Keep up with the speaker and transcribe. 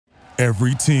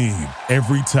Every team,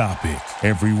 every topic,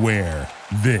 everywhere.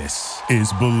 This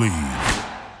is Believe.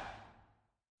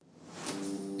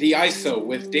 The ISO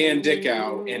with Dan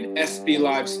Dickow and SB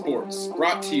Live Sports,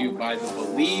 brought to you by the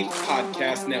Believe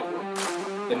Podcast Network,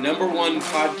 the #1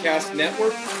 podcast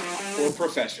network for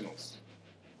professionals.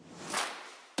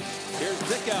 Here's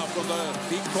Dickow from the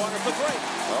deep corner for three.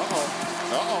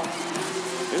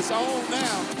 It's on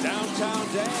now. Downtown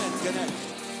Dan connects.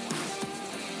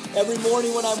 Every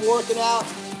morning when I'm working out,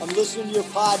 I'm listening to your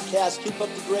podcast. Keep up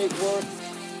the great work.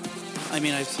 I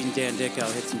mean, I've seen Dan Dickow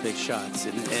hit some big shots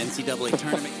in the NCAA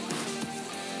tournament.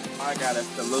 I gotta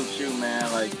salute you,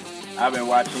 man. Like, I've been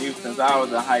watching you since I was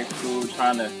in high school,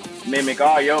 trying to mimic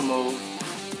all your moves.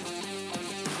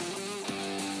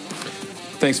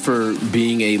 Thanks for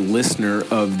being a listener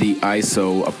of the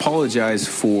ISO. Apologize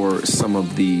for some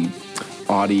of the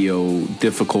audio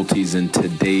difficulties in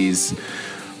today's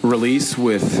release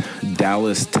with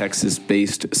Dallas,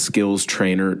 Texas-based skills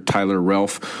trainer Tyler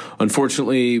Relph.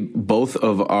 Unfortunately, both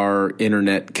of our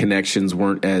internet connections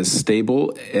weren't as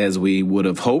stable as we would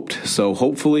have hoped. So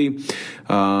hopefully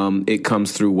it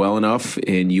comes through well enough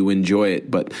and you enjoy it.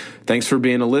 But thanks for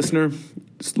being a listener.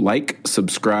 Like,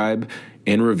 subscribe,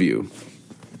 and review.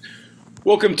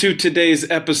 Welcome to today's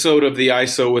episode of the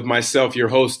ISO with myself, your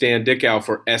host, Dan Dickow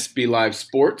for SB Live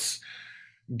Sports.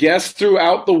 Guests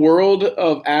throughout the world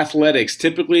of athletics,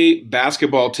 typically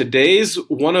basketball. Today's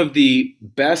one of the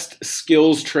best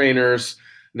skills trainers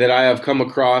that I have come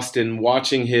across in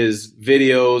watching his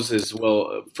videos as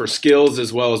well for skills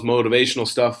as well as motivational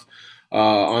stuff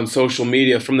on social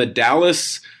media from the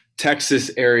Dallas, Texas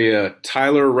area,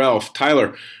 Tyler Relph.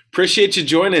 Tyler, appreciate you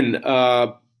joining.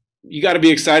 You got to be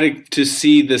excited to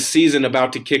see the season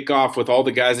about to kick off with all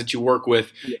the guys that you work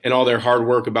with and all their hard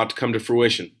work about to come to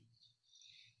fruition.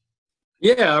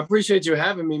 Yeah, I appreciate you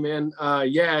having me, man.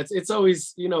 It's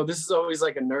always, this is always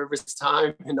like a nervous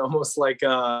time and almost like,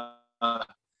 an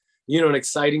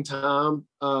exciting time,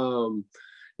 and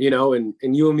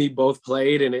you and me both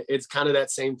played, and it's kind of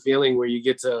that same feeling where you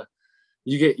get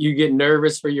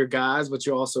nervous for your guys, but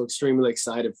you're also extremely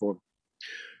excited for them.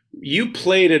 You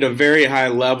played at a very high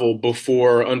level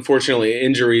before, unfortunately,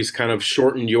 injuries kind of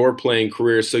shortened your playing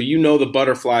career. So you know the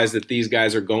butterflies that these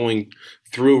guys are going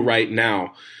through right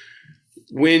now.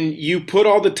 When you put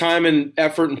all the time and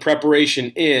effort and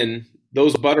preparation in,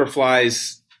 those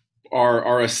butterflies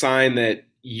are a sign that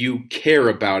you care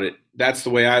about it. That's the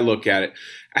way I look at it.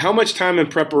 How much time and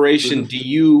preparation do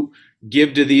you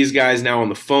give to these guys now on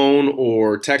the phone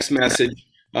or text message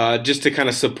just to kind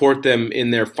of support them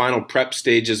in their final prep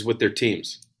stages with their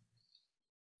teams?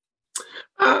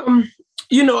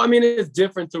 It's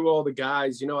different through all the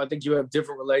guys. I think you have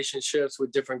different relationships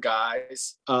with different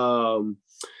guys.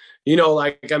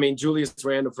 Julius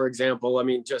Randle, for example,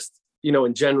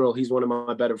 in general, he's one of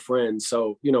my better friends.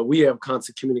 So, we have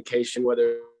constant communication,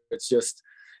 whether it's just,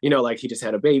 he just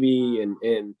had a baby and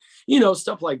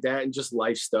stuff like that and just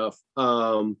life stuff.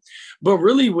 But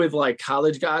really with like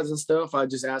college guys and stuff, I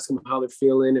just ask them how they're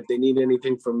feeling, if they need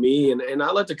anything from me. And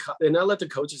I let the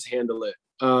coaches handle it,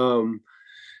 and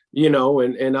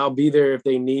I'll be there if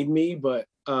they need me. But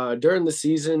during the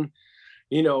season,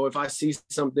 if I see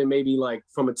something maybe like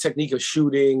from a technique of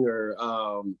shooting or,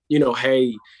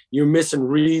 hey, you're missing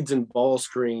reads and ball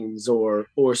screens or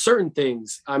certain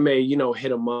things, I may, hit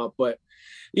them up. But,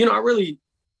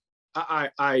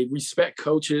 I respect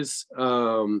coaches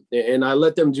and I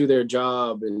let them do their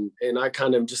job and I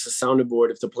kind of just a sounding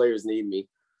board if the players need me.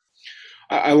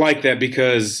 I like that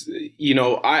because,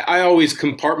 I always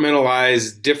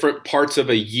compartmentalize different parts of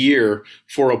a year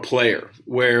for a player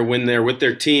where when they're with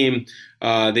their team,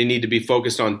 they need to be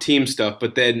focused on team stuff.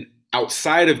 But then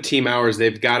outside of team hours,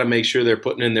 they've got to make sure they're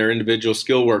putting in their individual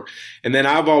skill work. And then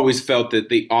I've always felt that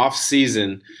the off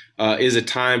season is a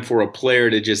time for a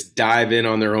player to just dive in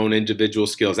on their own individual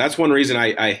skills. That's one reason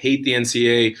I hate the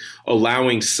NCAA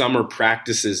allowing summer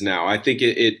practices now. I think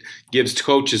it gives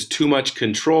coaches too much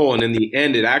control, and in the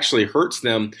end, it actually hurts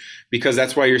them because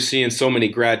that's why you're seeing so many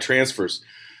grad transfers.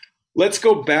 Let's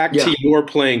go back to your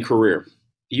playing career.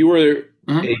 You were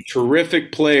a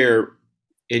terrific player,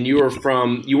 and you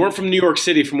weren't from New York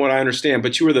City from what I understand,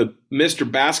 but you were the Mr.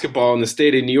 Basketball in the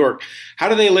state of New York. How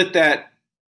do they let that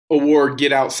award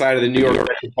get outside of the New York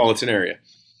metropolitan area?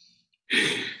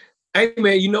 Hey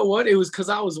man, you know what? It was because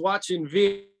I was watching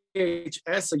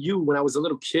VHS of you when I was a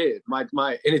little kid.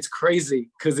 And it's crazy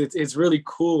because it's really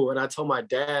cool. And I told my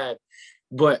dad,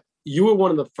 but you were one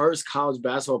of the first college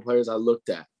basketball players I looked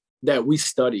at that we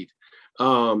studied.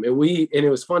 And it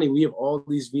was funny. We have all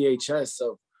these VHS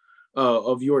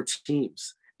of your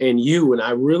teams and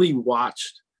I really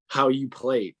watched how you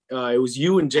played. It was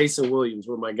you and Jason Williams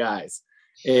were my guys.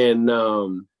 And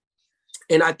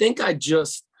I think I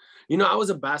just, I was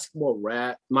a basketball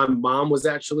rat. My mom was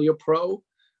actually a pro.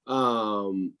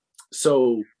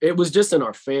 So it was just in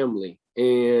our family.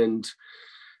 And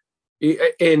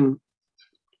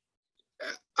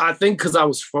I think because I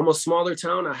was from a smaller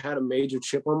town, I had a major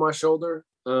chip on my shoulder.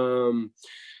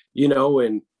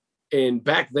 And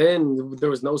back then there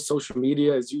was no social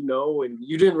media, as you know, and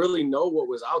you didn't really know what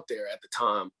was out there at the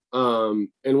time.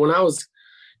 And when I was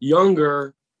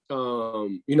younger,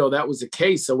 that was the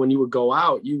case. So when you would go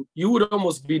out, you would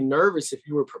almost be nervous if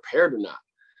you were prepared or not.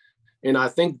 And I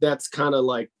think that's kind of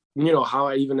like, how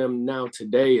I even am now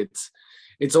today.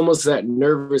 It's almost that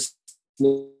nervousness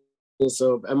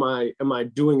of am I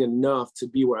doing enough to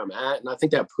be where I'm at? And I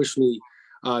think that pushed me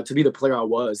to be the player I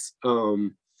was.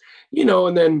 And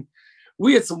then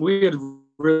we had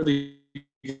really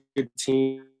good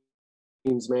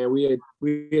teams, man. We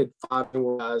had 5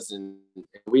 guys, and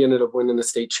we ended up winning the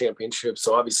state championship.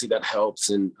 So obviously that helps.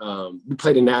 And we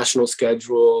played a national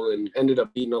schedule and ended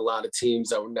up beating a lot of teams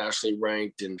that were nationally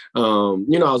ranked. And I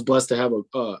was blessed to have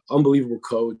a unbelievable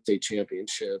coach, state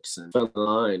championships, and down the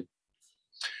line.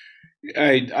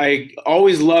 I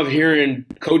always love hearing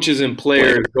coaches and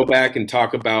players go back and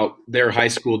talk about their high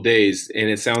school days, and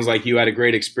it sounds like you had a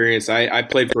great experience. I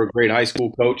played for a great high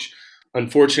school coach.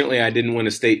 Unfortunately, I didn't win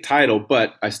a state title,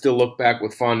 but I still look back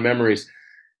with fond memories.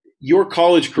 Your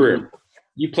college career,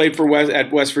 you played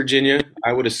at West Virginia,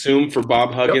 I would assume for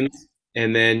Bob Huggins, yep.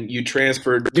 And then you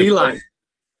transferred to Beeline.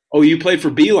 Oh, you played for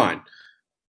Beeline.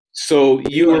 So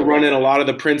you were running a lot of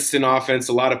the Princeton offense,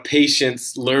 a lot of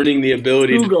patience, learning the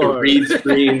ability to read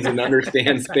screens and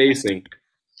understand spacing.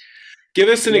 Give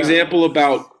us an example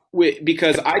about –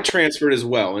 because I transferred as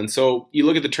well. And so you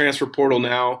look at the transfer portal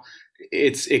now,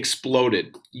 it's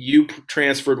exploded. You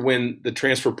transferred when the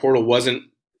transfer portal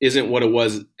isn't what it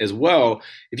was as well.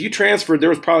 If you transferred, there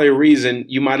was probably a reason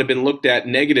you might have been looked at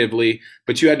negatively,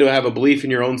 but you had to have a belief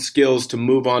in your own skills to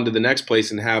move on to the next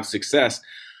place and have success.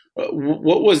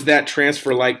 What was that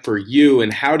transfer like for you,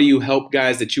 and how do you help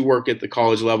guys that you work at the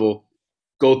college level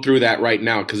go through that right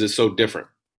now, because it's so different?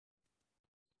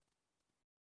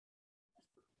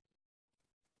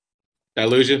 Did I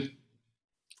lose you?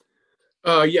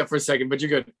 Yeah, for a second, but you're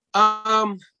good.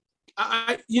 I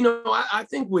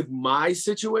think with my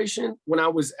situation when I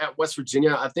was at West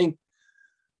Virginia, I think,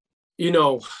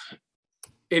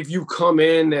 if you come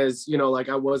in as, like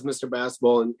I was Mr.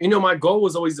 Basketball, and, my goal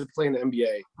was always to play in the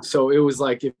NBA. So it was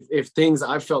like, if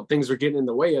I felt things were getting in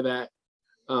the way of that,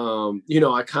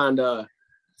 I kind of,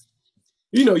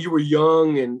 you were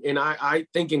young, and I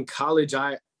think in college,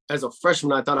 as a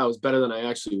freshman, I thought I was better than I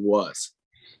actually was.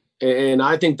 And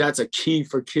I think that's a key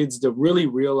for kids to really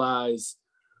realize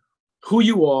who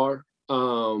you are.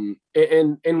 And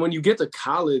when you get to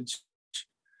college,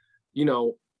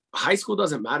 high school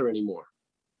doesn't matter anymore.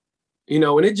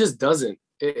 And it just doesn't.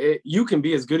 You can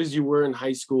be as good as you were in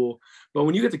high school, but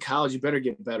when you get to college, you better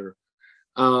get better.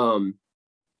 And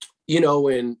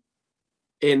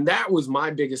that was my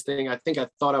biggest thing. I think I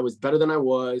thought I was better than I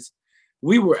was.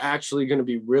 We were actually going to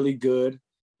be really good,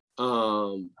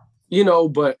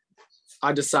 but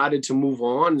I decided to move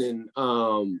on. And,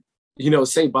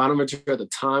 St. Bonaventure at the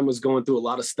time was going through a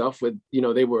lot of stuff with,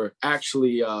 they were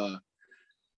actually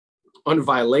under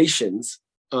violations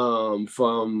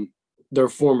from their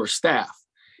former staff.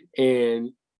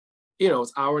 And,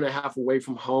 it's an hour and a half away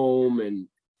from home.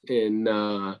 And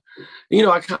I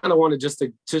kind of wanted just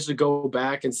to go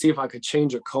back and see if I could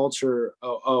change a culture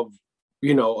of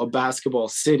a basketball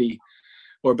city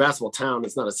or a basketball town.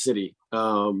 It's not a city,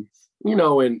 and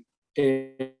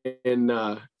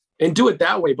do it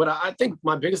that way. But I think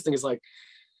my biggest thing is like,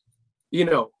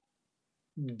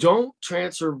 don't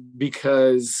transfer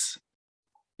because,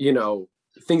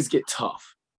 things get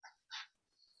tough.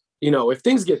 If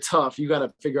things get tough, you got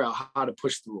to figure out how to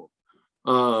push through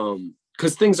them.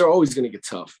 Because things are always going to get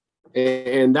tough.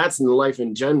 And that's in life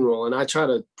in general. And I try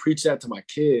to preach that to my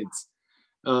kids.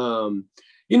 And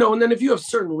then if you have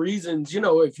certain reasons,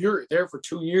 if you're there for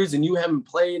 2 years and you haven't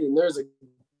played and there's a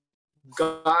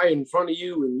guy in front of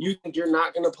you and you think you're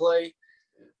not going to play,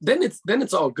 then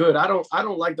it's all good. I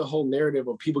don't like the whole narrative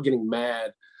of people getting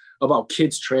mad about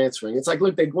kids transferring. It's like,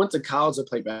 look, they went to college to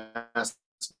play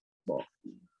basketball.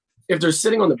 If they're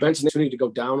sitting on the bench and they need to go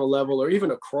down a level or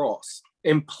even across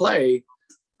and play,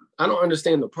 I don't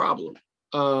understand the problem.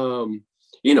 So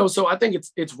I think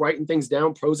it's writing things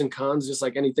down, pros and cons, just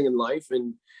like anything in life,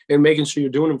 and making sure you're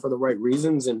doing them for the right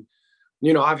reasons. And,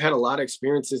 I've had a lot of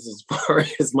experiences as far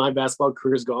as my basketball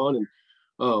career's gone.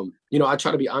 And, I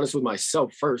try to be honest with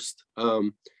myself first.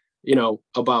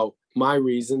 about my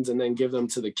reasons and then give them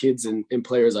to the kids and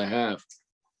players I have.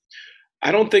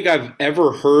 I don't think I've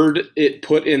ever heard it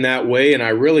put in that way, and I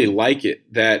really like it,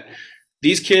 that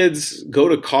these kids go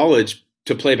to college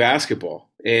to play basketball.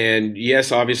 And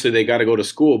yes, obviously they got to go to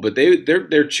school, but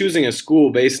they're choosing a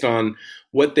school based on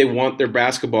what they want their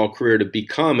basketball career to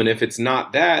become. And if it's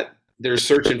not that, they're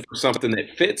searching for something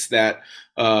that fits that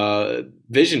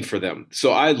vision for them.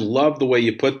 So I love the way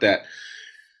you put that.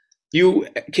 You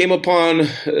came upon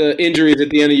injuries at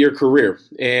the end of your career,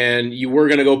 and you were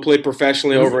going to go play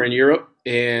professionally over in Europe,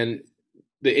 and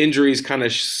the injuries kind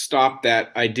of stopped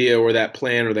that idea or that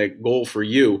plan or that goal for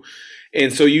you.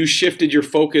 And so you shifted your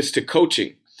focus to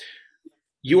coaching.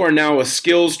 You are now a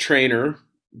skills trainer,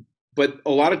 but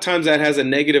a lot of times that has a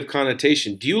negative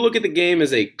connotation. Do you look at the game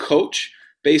as a coach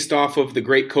based off of the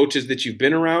great coaches that you've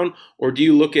been around, or do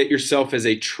you look at yourself as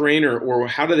a trainer, or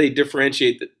how do they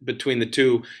differentiate between the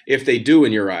two, if they do,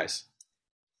 in your eyes?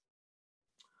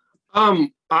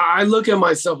 I look at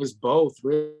myself as both,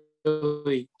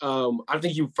 really. I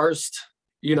think you first,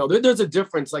 there's a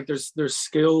difference. Like there's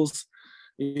skills,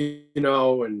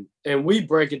 and we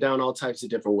break it down all types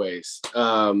of different ways.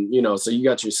 So you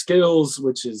got your skills,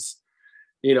 which is,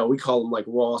 we call them like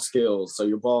raw skills. So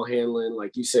your ball handling,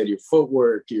 like you said, your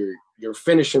footwork, your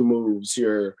finishing moves,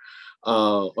 your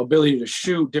ability to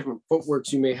shoot, different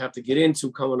footworks you may have to get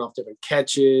into coming off different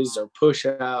catches or push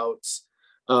outs.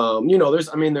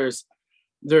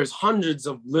 There's hundreds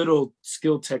of little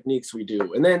skill techniques we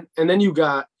do. And then you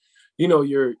got,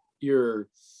 your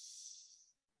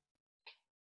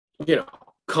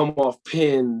come off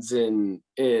pins and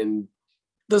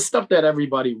the stuff that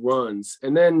everybody runs.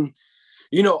 And then,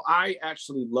 I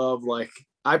actually love,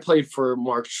 I played for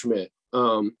Mark Schmidt.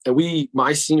 And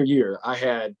my senior year,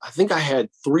 I think I had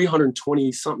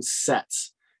 320 something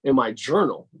sets in my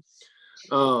journal.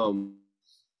 And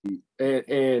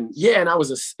I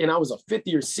was a fifth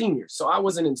year senior. So I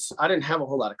didn't have a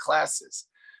whole lot of classes.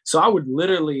 So I would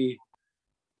literally,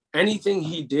 anything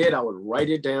he did, I would write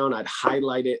it down, I'd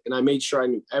highlight it, and I made sure I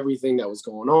knew everything that was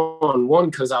going on. One,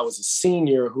 because I was a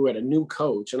senior who had a new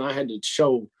coach, and I had to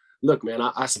show, look, man,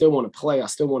 I still want to play. I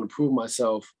still want to prove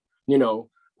myself, and I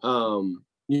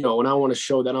want to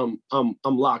show that I'm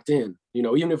locked in.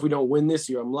 Even if we don't win this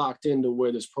year, I'm locked into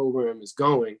where this program is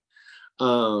going.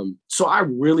 So I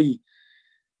really,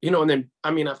 and then,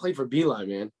 I played for Beeline,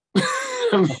 man.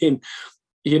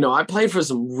 I played for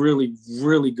some really,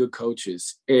 really good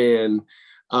coaches, and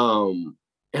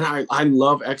I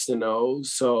love X and O.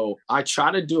 So I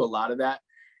try to do a lot of that,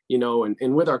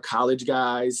 and with our college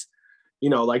guys,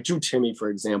 like Drew Timme, for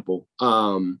example,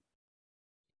 Drew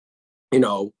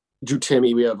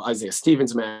Timme, we have Isaiah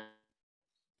Stevens, Max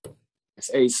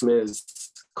A. Smith,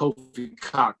 Kofi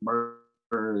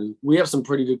Cockburn. We have some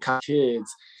pretty good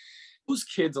kids. Those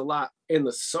kids a lot in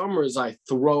the summers, I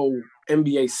throw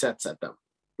NBA sets at them.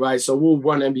 Right. So we'll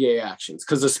run NBA actions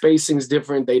because the spacing's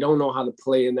different. They don't know how to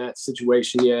play in that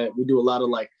situation yet. We do a lot of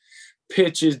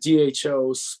pitches,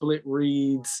 DHO, split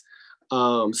reads,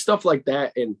 stuff like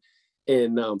that.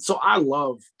 And so I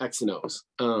love X and O's,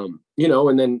 and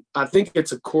then I think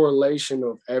it's a correlation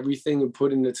of everything and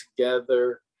putting it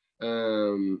together,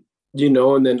 and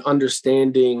then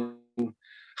understanding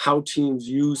how teams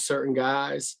use certain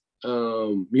guys,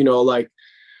 with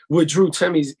Drew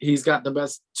Timme, he's got the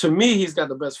best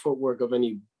footwork of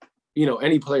any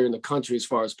player in the country as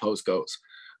far as post goes.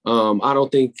 I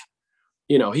don't think,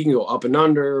 he can go up and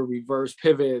under, reverse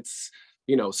pivots,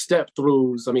 step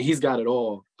throughs. He's got it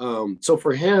all. So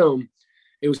for him,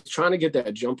 it was trying to get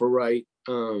that jumper right.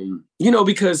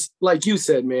 Because like you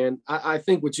said, man, I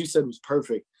think what you said was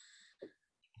perfect.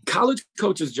 College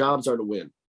coaches' jobs are to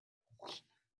win.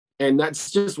 And that's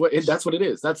just what it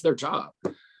is. That's their job.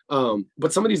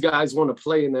 But some of these guys want to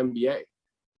play in the NBA.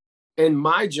 And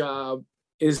my job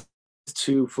is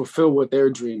to fulfill what their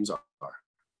dreams are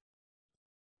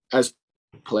as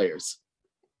players.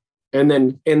 And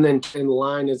then in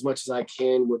line as much as I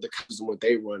can with the coaches and what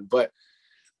they run. But,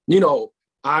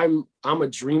 I'm a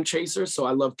dream chaser. So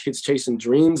I love kids chasing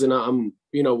dreams. And I'm,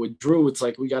 with Drew, it's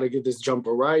like, we got to get this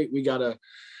jumper right. We got to,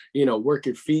 work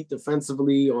your feet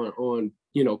defensively on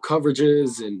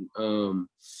coverages and,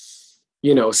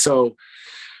 so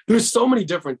there's so many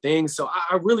different things. So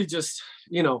I really just,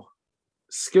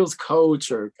 skills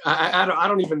coach, or I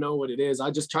don't even know what it is.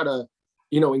 I just try to,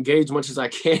 engage as much as I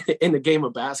can in the game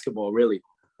of basketball, really.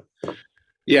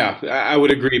 Yeah, I would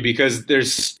agree, because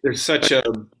there's such a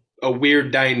a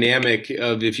weird dynamic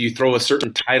of if you throw a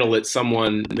certain title at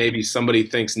someone, maybe somebody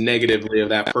thinks negatively of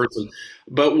that person.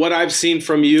 But what I've seen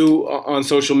from you on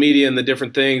social media and the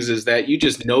different things is that you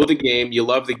just know the game, you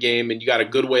love the game, and you got a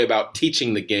good way about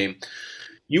teaching the game.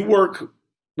 You work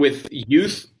with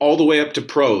youth all the way up to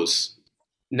pros.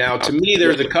 Now, to me,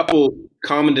 there's a couple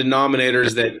common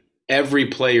denominators that every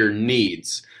player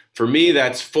needs. For me,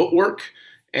 that's footwork,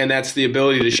 and that's the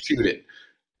ability to shoot it,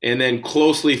 and then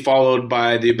closely followed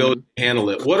by the ability to handle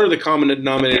it. What are the common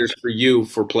denominators for you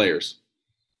for players?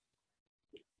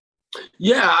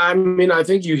 Yeah, I mean, I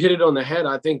think you hit it on the head.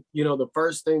 I think, the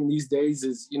first thing these days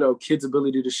is, kids'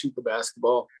 ability to shoot the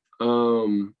basketball.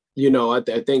 I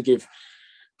think if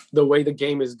the way the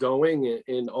game is going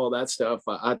and all that stuff,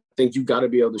 I think you got to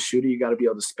be able to shoot it. You got to be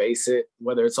able to space it,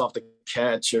 whether it's off the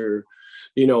catch or,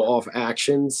 off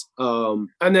actions. And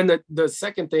then the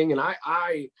second thing, and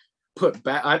I put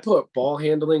ball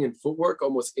handling and footwork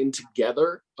almost in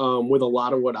together with a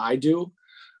lot of what I do.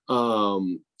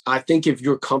 I think if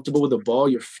you're comfortable with the ball,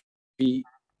 your feet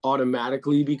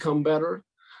automatically become better.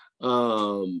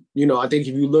 I think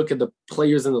if you look at the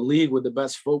players in the league with the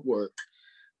best footwork,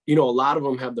 a lot of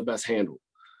them have the best handle.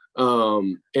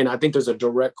 And I think there's a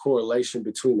direct correlation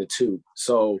between the two.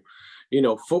 So,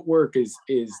 footwork is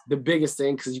the biggest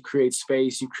thing because you create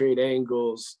space, you create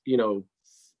angles,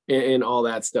 and all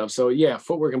that stuff. So, yeah,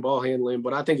 footwork and ball handling.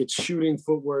 But I think it's shooting,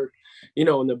 footwork, and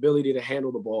the ability to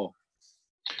handle the ball.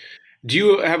 Do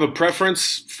you have a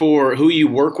preference for who you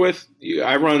work with?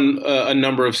 I run a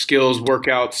number of skills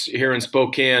workouts here in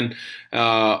Spokane,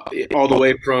 all the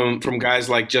way from guys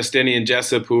like Justinian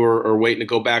Jessup, who are waiting to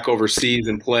go back overseas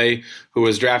and play, who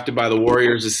was drafted by the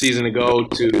Warriors a season ago,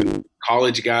 to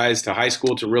college guys, to high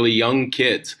school, to really young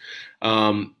kids.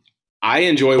 I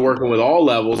enjoy working with all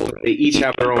levels, but they each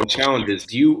have their own challenges.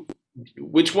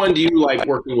 Which one do you like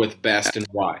working with best, and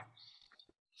why?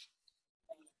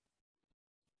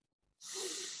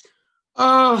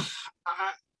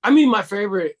 I mean, my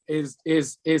favorite is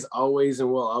always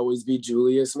and will always be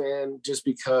Julius, man, just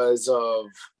because of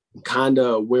kind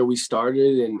of where we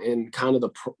started and kind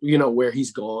of where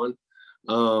he's gone.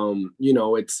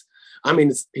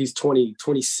 He's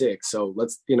 26, so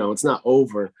it's not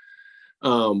over.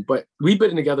 But we've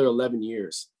been together 11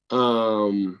 years,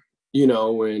 and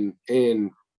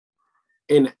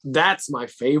that's my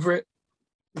favorite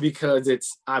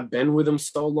because I've been with him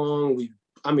so long.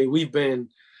 We've been,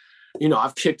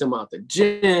 I've kicked him out the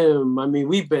gym. I mean,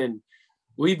 we've been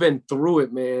through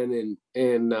it, man.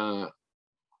 And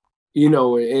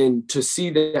to see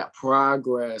that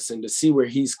progress and to see where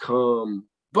he's come,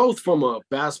 both from a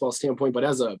basketball standpoint, but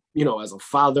as a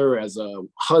father, as a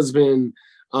husband,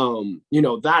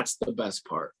 that's the best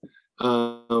part.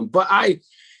 But I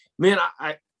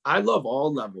love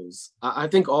all levels. I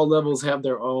think all levels have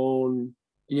their own,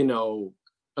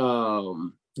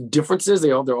 differences. They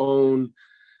have their own,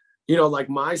 like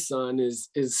my son is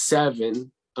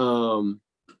 7, and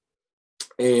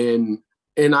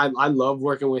I love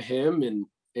working with him,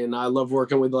 and I love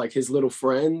working with like his little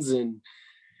friends,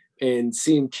 and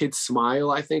seeing kids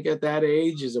smile. I think at that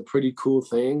age is a pretty cool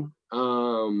thing.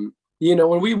 When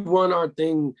we run our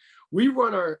thing, we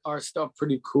run our stuff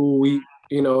pretty cool.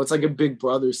 It's like a big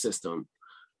brother system.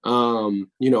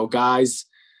 Guys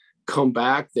come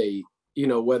back, they,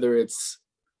 whether it's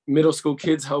middle school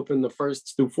kids helping the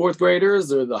 1st through 4th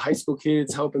graders, or the high school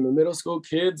kids helping the middle school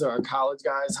kids, or our college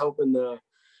guys helping the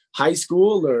high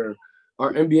school, or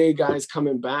our NBA guys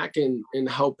coming back and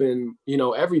helping,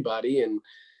 everybody.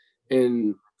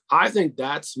 And I think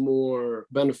that's more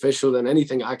beneficial than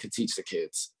anything I could teach the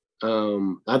kids.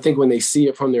 I think when they see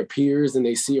it from their peers and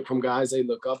they see it from guys they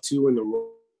look up to and the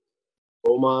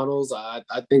role models, I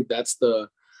think that's the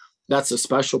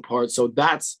special part. So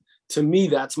to me,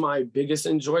 that's my biggest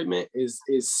enjoyment is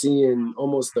seeing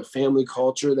almost the family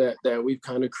culture that we've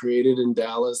kind of created in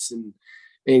Dallas,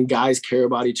 and guys care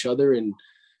about each other, and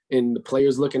the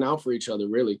players looking out for each other,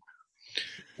 really.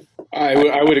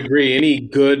 I would agree. Any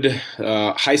good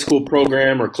high school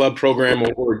program or club program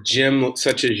or gym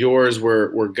such as yours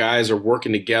where guys are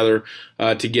working together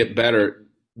to get better,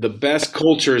 the best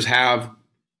cultures have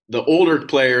the older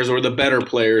players or the better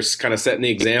players kind of setting the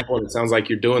example, and it sounds like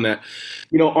you're doing that.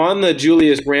 On the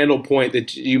Julius Randle point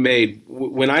that you made,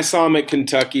 when I saw him at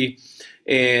Kentucky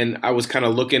and I was kind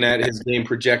of looking at his game,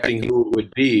 projecting who it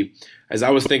would be, as I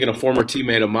was thinking a former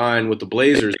teammate of mine with the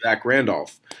Blazers, Zach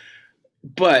Randolph.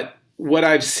 But what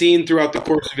I've seen throughout the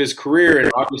course of his career, and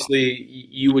obviously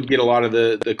you would get a lot of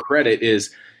the credit,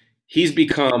 is he's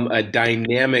become a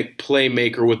dynamic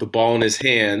playmaker with the ball in his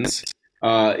hands.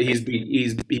 He's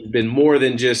been more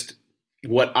than just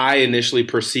what I initially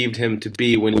perceived him to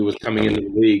be when he was coming into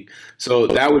the league. So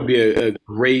that would be a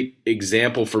great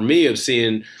example for me of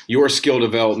seeing your skill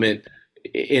development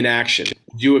in action.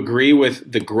 Do you agree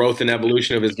with the growth and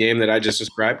evolution of his game that I just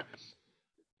described?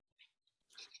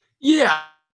 Yeah.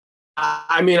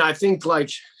 I mean, I think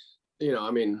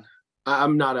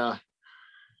I'm not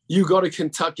you go to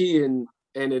Kentucky and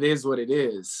it is what it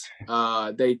is.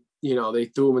 They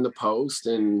threw him in the post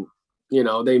and,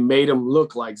 they made him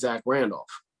look like Zach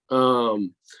Randolph.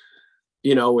 And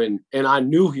I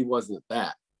knew he wasn't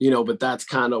that, but that's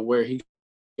kind of where he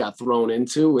got thrown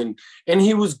into. And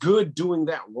he was good doing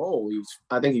that role.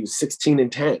 I think he was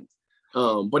 16-10.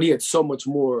 But he had so much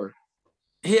more.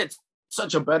 He had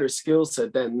such a better skill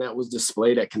set than that was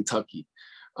displayed at Kentucky,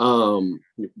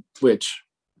 which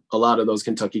a lot of those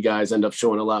Kentucky guys end up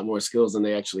showing a lot more skills than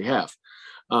they actually have.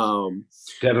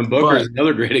 Devin Booker is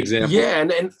another great example. Yeah,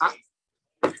 and I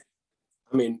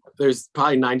mean, there's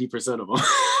probably 90% of them.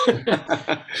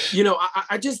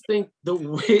 I just think the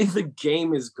way the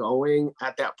game is going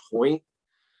at that point,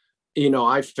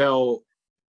 I felt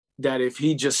that if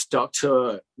he just stuck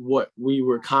to what we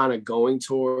were kind of going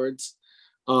towards,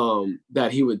 that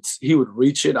he would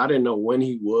reach it. I didn't know when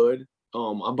he would,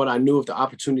 but I knew if the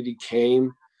opportunity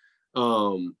came,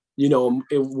 it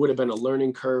would have been a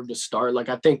learning curve to start. Like,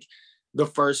 I think the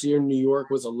first year in New York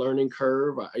was a learning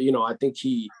curve. I think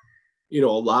he, a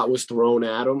lot was thrown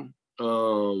at him,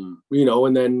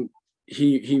 and then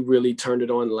he really turned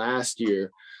it on last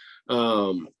year.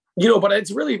 But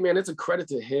it's really, man, it's a credit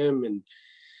to him.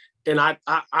 And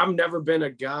I've never been a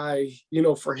guy,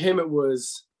 for him, it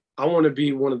was, I want to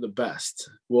be one of the best.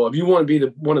 Well, if you want to be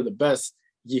one of the best,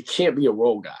 you can't be a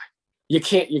role guy. You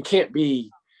can't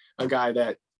be a guy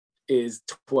that is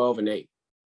 12-8.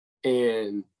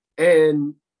 And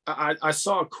I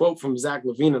saw a quote from Zach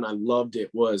LaVine and I loved it,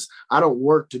 was, I don't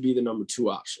work to be the number 2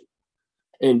 option.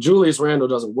 And Julius Randle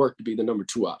doesn't work to be the number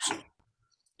 2 option.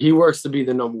 He works to be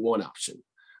the number 1 option.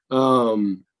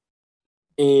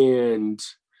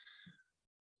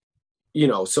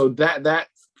 So that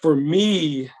for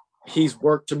me, he's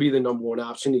worked to be the number 1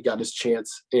 option. He got his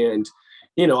chance. And,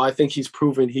 I think he's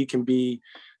proven he can be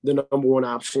the number 1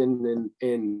 option.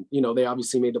 And they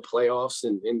obviously made the playoffs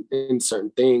and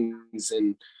certain things.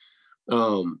 And,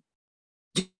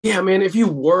 yeah, man, if you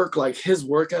work, like, his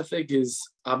work ethic is,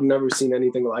 I've never seen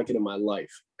anything like it in my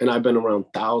life. And I've been around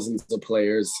thousands of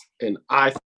players, and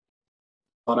I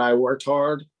thought I worked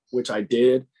hard, which I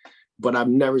did, but I've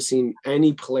never seen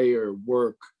any player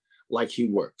work like he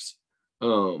works.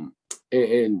 And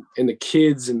the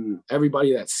kids and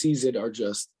everybody that sees it are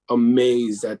just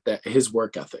amazed at that, his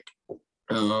work ethic.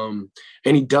 And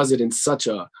he does it in such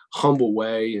a humble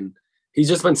way. And he's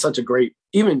just been such a great,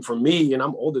 even for me, and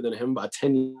I'm older than him by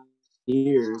 10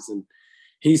 years. And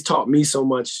he's taught me so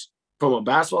much from a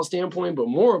basketball standpoint, but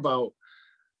more about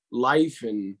life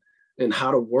and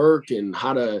how to work and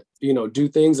how to, do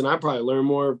things. And I probably learned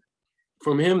more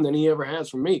from him than he ever has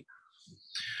from me.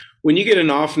 When you get an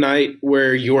off night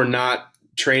where you're not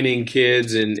training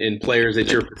kids and players at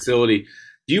your facility,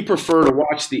 do you prefer to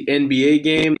watch the NBA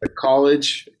game, the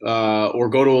college, or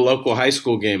go to a local high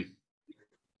school game?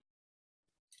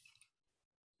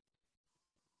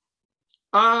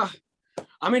 I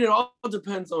mean, it all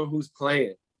depends on who's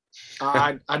playing.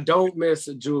 I don't miss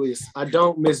Julius. I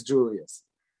don't miss Julius.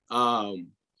 I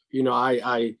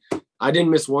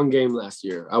didn't miss one game last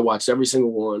year. I watched every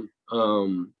single one.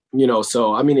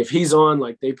 So, I mean, if he's on,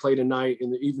 like, they play tonight in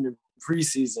the evening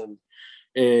preseason,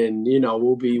 and,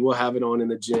 we'll have it on in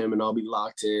the gym and I'll be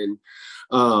locked in.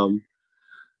 I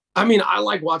mean, I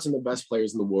like watching the best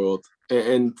players in the world,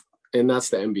 and that's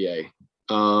the NBA.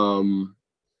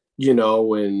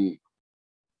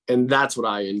 And that's what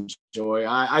I enjoy.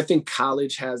 I think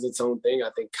college has its own thing. I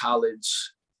think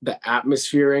the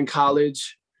atmosphere in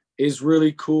college is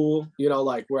really cool,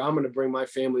 like, where I'm going to bring my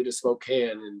family to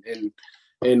Spokane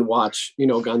and watch,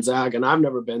 Gonzaga. And I've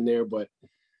never been there, but,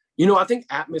 I think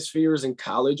atmospheres in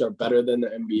college are better than the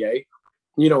NBA,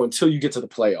 until you get to the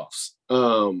playoffs.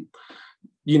 And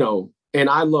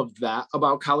I love that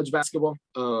about college basketball.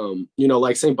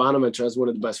 Like St. Bonaventure has one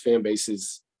of the best fan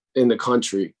bases in the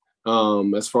country,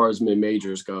 as far as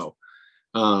mid-majors go.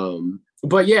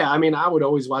 But yeah, I mean, I would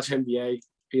always watch NBA.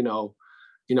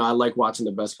 I like watching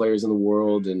the best players in the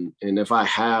world, and if I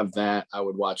have that, I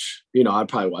would watch. I'd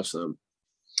probably watch them.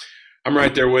 I'm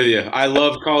right there with you. I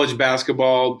love college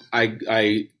basketball.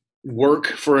 I work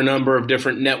for a number of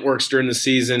different networks during the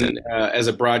season as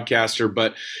a broadcaster,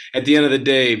 but at the end of the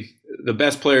day, the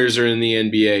best players are in the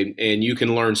NBA, and you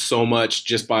can learn so much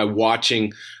just by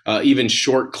watching even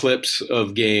short clips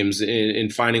of games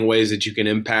and finding ways that you can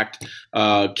impact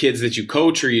kids that you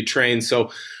coach or you train.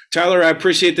 So, Tyler, I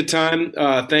appreciate the time.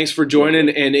 Thanks for joining.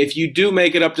 And if you do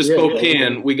make it up to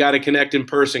Spokane, we got to connect in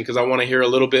person because I want to hear a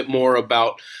little bit more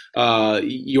about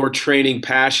your training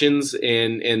passions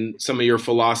and some of your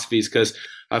philosophies, because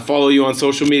I follow you on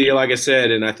social media, like I said,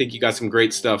 and I think you got some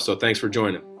great stuff. So thanks for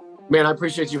joining. Man, I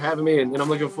appreciate you having me, and I'm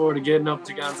looking forward to getting up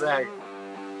to Gonzaga.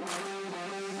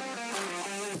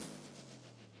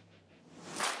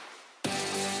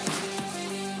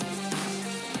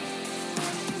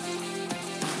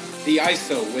 The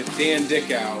ISO with Dan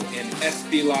Dickow and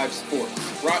SB Live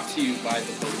Sports, brought to you by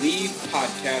the Believe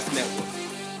Podcast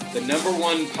Network, the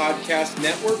 #1 podcast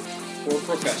network for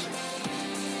professionals.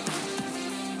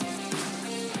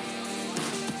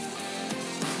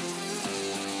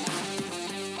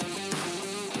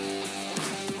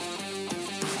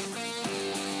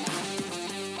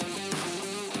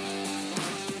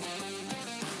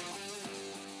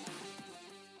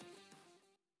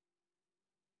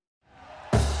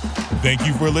 Thank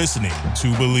you for listening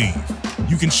to Believe.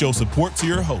 You can show support to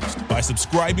your host by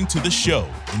subscribing to the show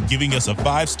and giving us a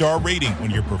 5-star rating on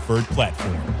your preferred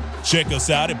platform. Check us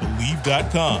out at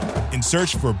Believe.com and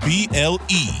search for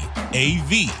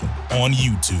BLEAV on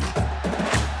YouTube.